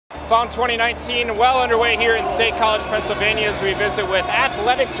THON 2019 well underway here in State College, Pennsylvania, as we visit with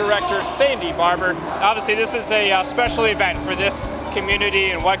Athletic Director Sandy Barbour. Obviously, this is a special event for this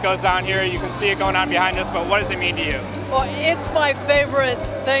community and what goes on here. You can see it going on behind us, but what does it mean to you? Well, it's my favorite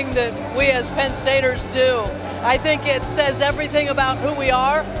thing that we as Penn Staters do. I think it says everything about who we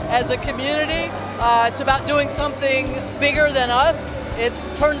are as a community. It's about doing something bigger than us. It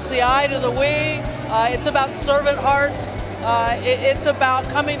turns the I to the we. It's about servant hearts. It's about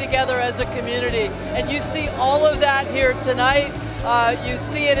coming together as a community. And you see all of that here tonight. You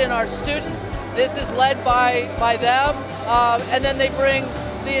see it in our students. This is led by them. And then they bring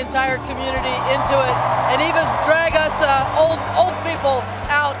the entire community into it, and even drag us old people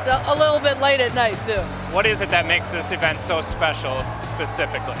out a little bit late at night too. What is it that makes this event so special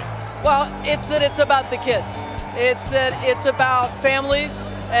specifically? Well, it's that it's about the kids. It's that it's about families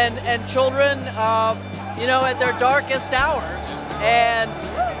and children, you know, at their darkest hours. And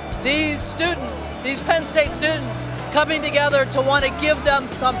these students, these Penn State students, coming together to want to give them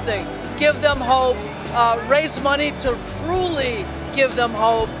something, give them hope, raise money to truly give them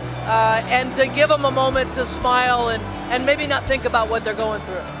hope, and to give them a moment to smile and maybe not think about what they're going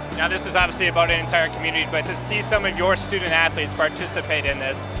through. Now, this is obviously about an entire community, but to see some of your student athletes participate in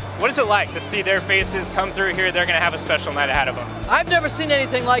this, what is it like to see their faces come through here? They're going to have a special night ahead of them. I've never seen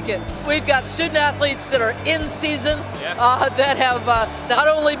anything like it. We've got student athletes that are in season, that have not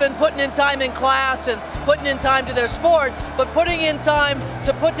only been putting in time in class and putting in time to their sport, but putting in time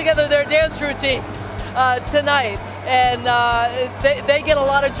to put together their dance routines tonight. And they get a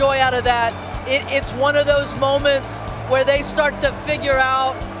lot of joy out of that. It's one of those moments where they start to figure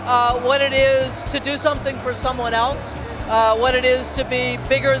out what it is to do something for someone else, what it is to be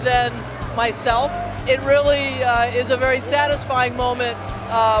bigger than myself. It really is a very satisfying moment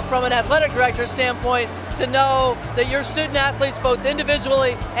from an athletic director standpoint to know that your student athletes, both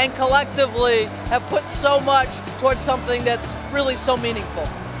individually and collectively, have put so much towards something that's really so meaningful.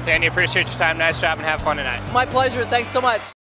 Sandy, appreciate your time. Nice job and have fun tonight. My pleasure. Thanks so much.